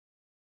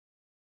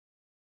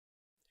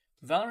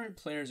Valorant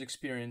players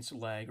experience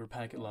lag or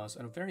packet loss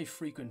on a very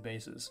frequent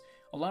basis.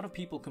 A lot of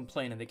people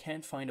complain and they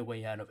can't find a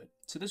way out of it.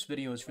 So this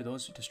video is for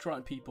those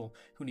distraught people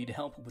who need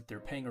help with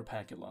their ping or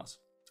packet loss.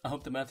 I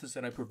hope the methods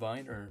that I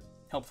provide are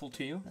helpful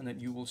to you and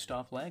that you will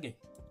stop lagging.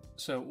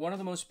 So one of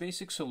the most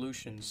basic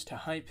solutions to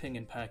high ping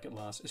and packet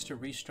loss is to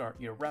restart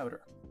your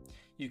router.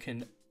 You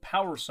can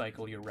power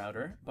cycle your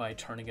router by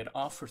turning it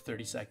off for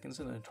 30 seconds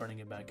and then turning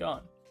it back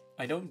on.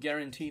 I don't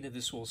guarantee that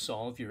this will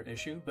solve your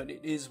issue, but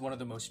it is one of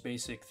the most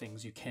basic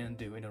things you can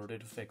do in order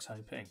to fix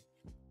high ping.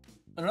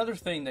 Another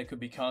thing that could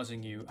be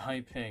causing you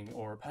high ping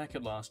or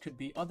packet loss could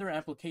be other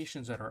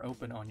applications that are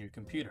open on your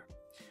computer.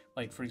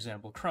 Like, for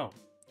example, Chrome.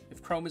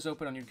 If Chrome is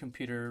open on your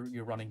computer,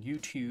 you're running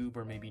YouTube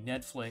or maybe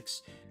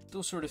Netflix,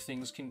 those sort of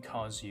things can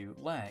cause you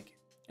lag,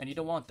 and you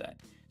don't want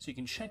that. So you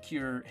can check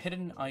your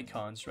hidden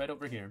icons right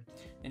over here,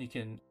 and you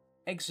can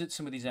exit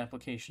some of these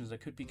applications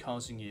that could be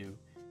causing you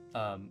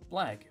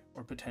lag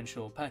or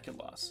potential packet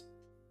loss.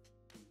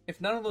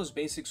 If none of those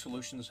basic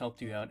solutions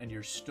helped you out and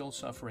you're still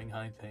suffering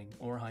high ping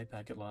or high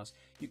packet loss,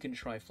 you can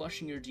try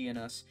flushing your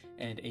DNS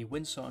and a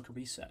WinSock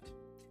reset.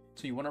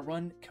 So you want to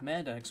run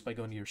Command X by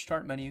going to your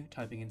Start menu,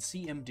 typing in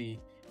CMD,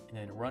 and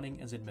then running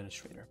as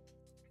administrator.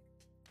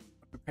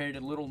 I prepared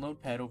a little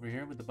notepad over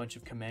here with a bunch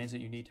of commands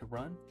that you need to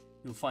run.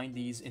 You'll find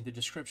these in the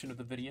description of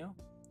the video.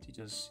 So you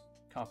just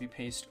copy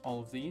paste all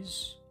of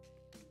these.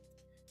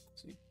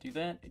 So you do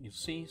that, and you'll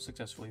see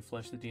successfully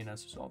flush the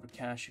DNS, dissolve the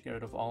cache, you get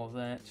rid of all of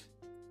that.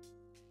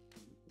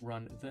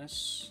 Run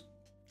this.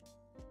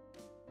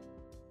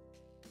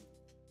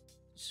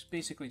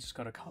 Basically just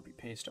gotta copy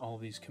paste all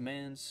of these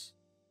commands.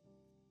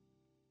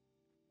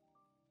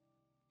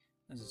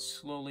 As it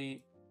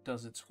slowly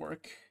does its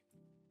work.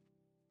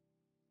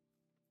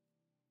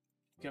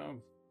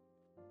 Go.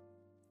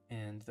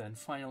 And then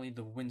finally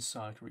the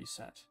WinSock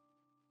reset.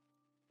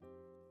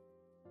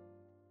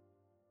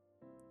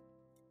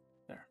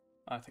 There.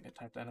 I think I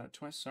typed that out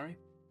twice, sorry.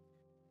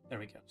 There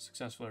we go.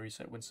 Successfully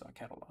reset WinSock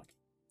catalog.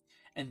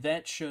 And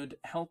that should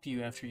help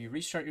you after you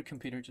restart your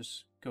computer.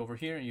 Just go over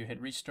here and you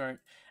hit restart.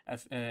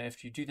 After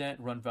you do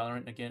that, run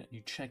Valorant again, and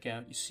you check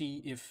out, you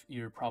see if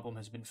your problem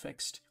has been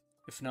fixed.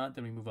 If not,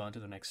 then we move on to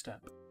the next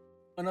step.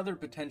 Another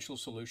potential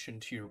solution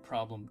to your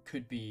problem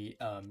could be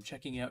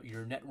checking out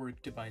your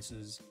network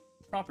device's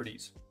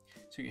properties.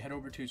 So you head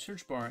over to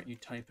search bar, you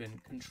type in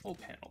control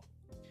panel.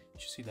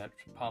 You see that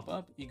pop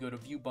up. You go to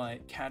view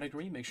by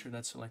category, make sure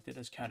that's selected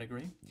as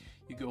category.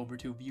 You go over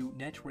to view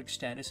network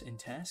status and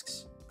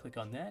tasks, click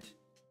on that.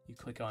 You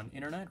click on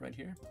internet right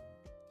here,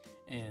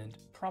 and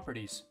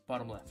properties,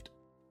 bottom left.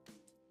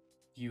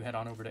 You head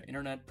on over to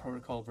Internet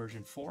Protocol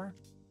version 4,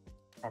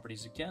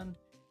 properties again,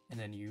 and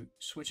then you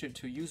switch it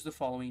to use the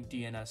following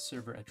DNS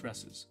server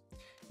addresses.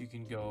 You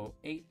can go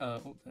 8,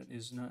 oh, that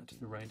is not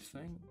the right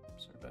thing,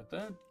 sorry about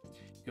that.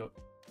 You go,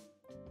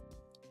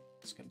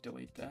 just gonna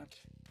delete that.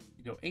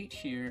 You go 8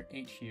 here,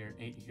 8 here,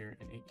 8 here,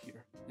 and 8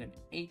 here. Then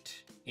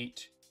 8,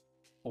 8,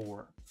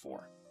 4,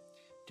 4.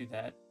 Do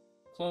that,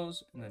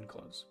 close, and then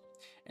close.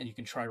 And you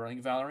can try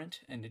running Valorant,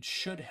 and it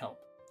should help.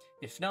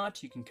 If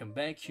not, you can come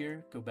back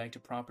here, go back to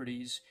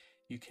properties.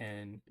 You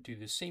can do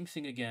the same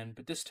thing again,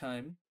 but this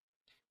time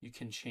you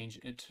can change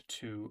it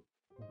to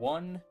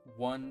 1,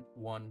 1,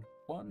 1,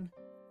 1,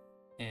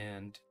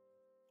 and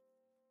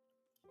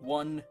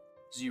 1,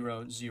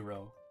 0,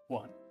 0,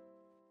 1.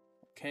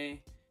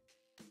 Okay,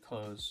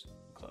 close,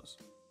 close.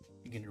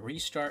 You can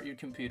restart your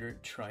computer,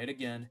 try it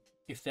again.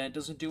 If that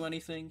doesn't do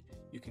anything,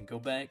 you can go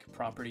back,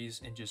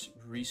 properties, and just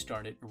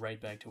restart it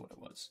right back to what it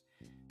was.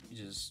 You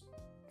just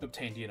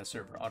obtain DNS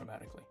server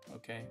automatically.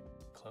 Okay,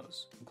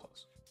 close and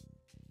close.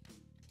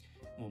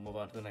 We'll move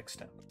on to the next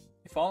step.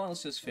 If all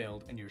else has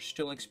failed and you're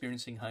still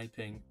experiencing high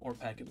ping or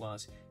packet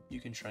loss, you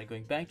can try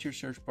going back to your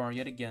search bar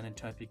yet again and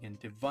typing in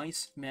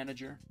device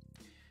manager,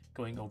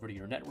 going over to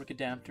your network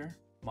adapter.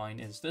 Mine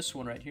is this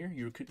one right here.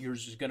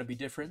 Yours is going to be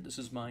different. This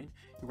is mine.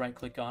 You right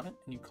click on it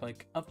and you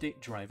click update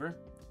driver,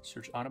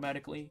 search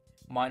automatically.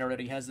 Mine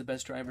already has the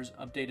best drivers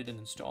updated and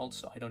installed,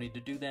 so I don't need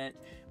to do that.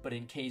 But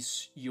in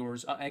case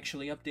yours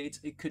actually updates,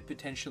 it could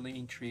potentially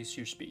increase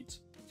your speeds.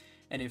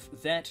 And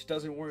if that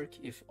doesn't work,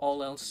 if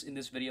all else in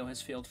this video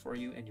has failed for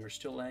you and you're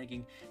still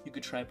lagging, you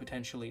could try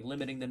potentially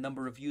limiting the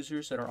number of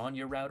users that are on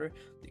your router.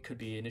 It could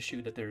be an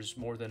issue that there's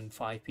more than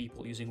 5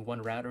 people using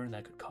one router, and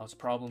that could cause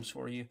problems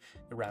for you.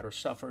 The router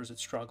suffers, it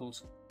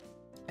struggles.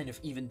 And if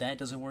even that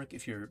doesn't work,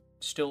 if you're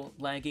still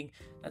lagging,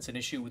 that's an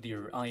issue with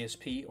your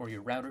ISP or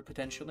your router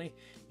potentially.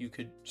 You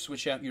could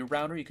switch out your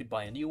router, you could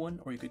buy a new one,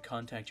 or you could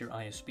contact your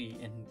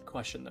ISP and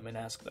question them and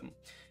ask them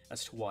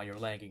as to why you're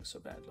lagging so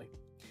badly.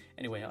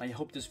 Anyway, I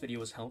hope this video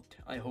has helped.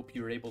 I hope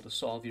you're able to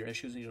solve your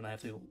issues and you don't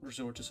have to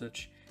resort to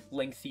such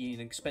lengthy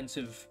and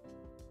expensive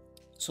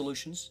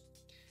solutions.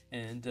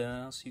 And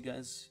I'll see you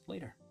guys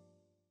later.